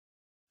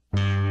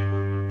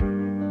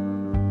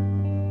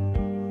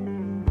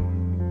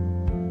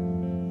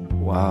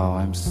Wow,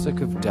 I'm sick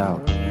of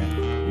doubt.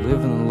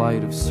 Live in the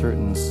light of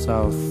certain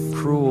South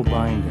cruel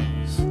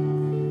bindings.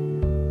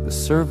 The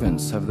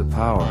servants have the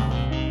power,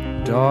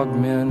 dog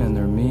men and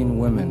their mean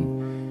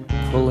women,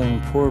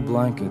 pulling poor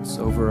blankets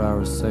over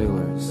our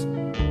sailors.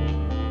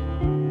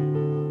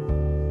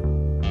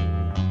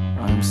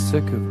 I'm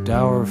sick of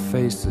dour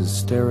faces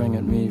staring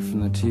at me from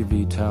the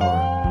TV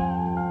tower.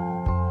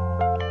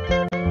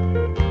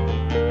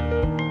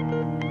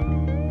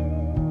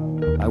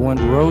 I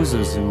want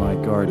roses in my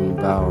garden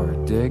bower,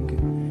 dig?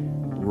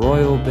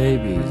 Royal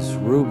babies,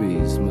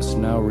 rubies, must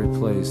now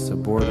replace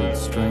aborted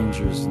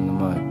strangers in the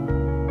mud.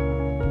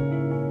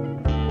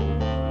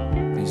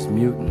 These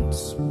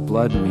mutants,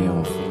 blood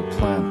meal for the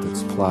plant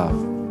that's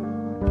plowed.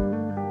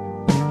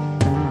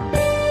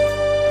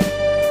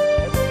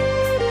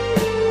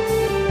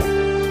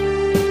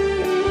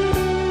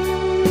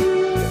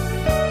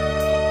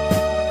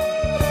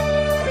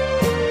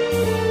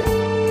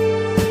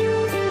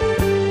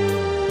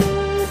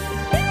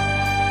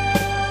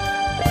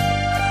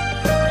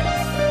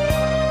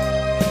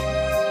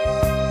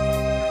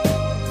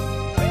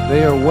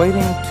 They are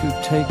waiting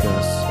to take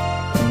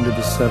us into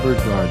the severed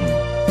garden.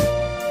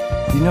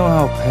 Do you know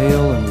how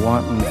pale and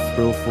wanton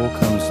thrillful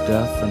comes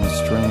death in a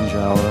strange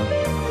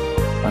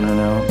hour,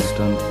 unannounced,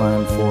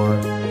 unplanned for,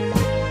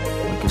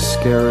 like a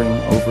scaring,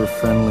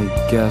 over-friendly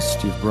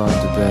guest you've brought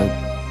to bed?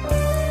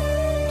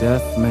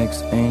 Death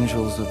makes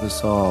angels of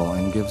us all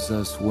and gives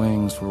us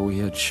wings where we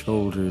had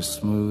shoulders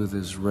smooth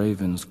as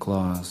ravens'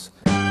 claws.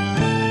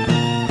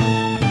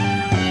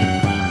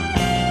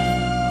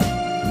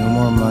 No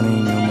more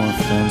money, no more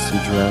fancy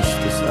dress.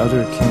 This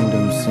other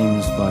kingdom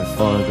seems by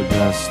far the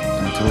best,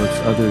 until its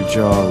other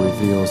jaw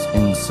reveals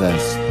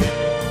incest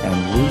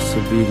and loose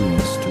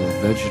obedience to a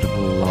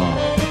vegetable law.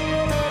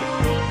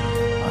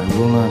 I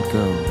will not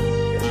go.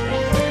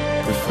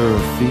 Prefer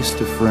a feast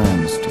of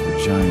friends to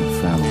a giant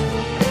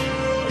family.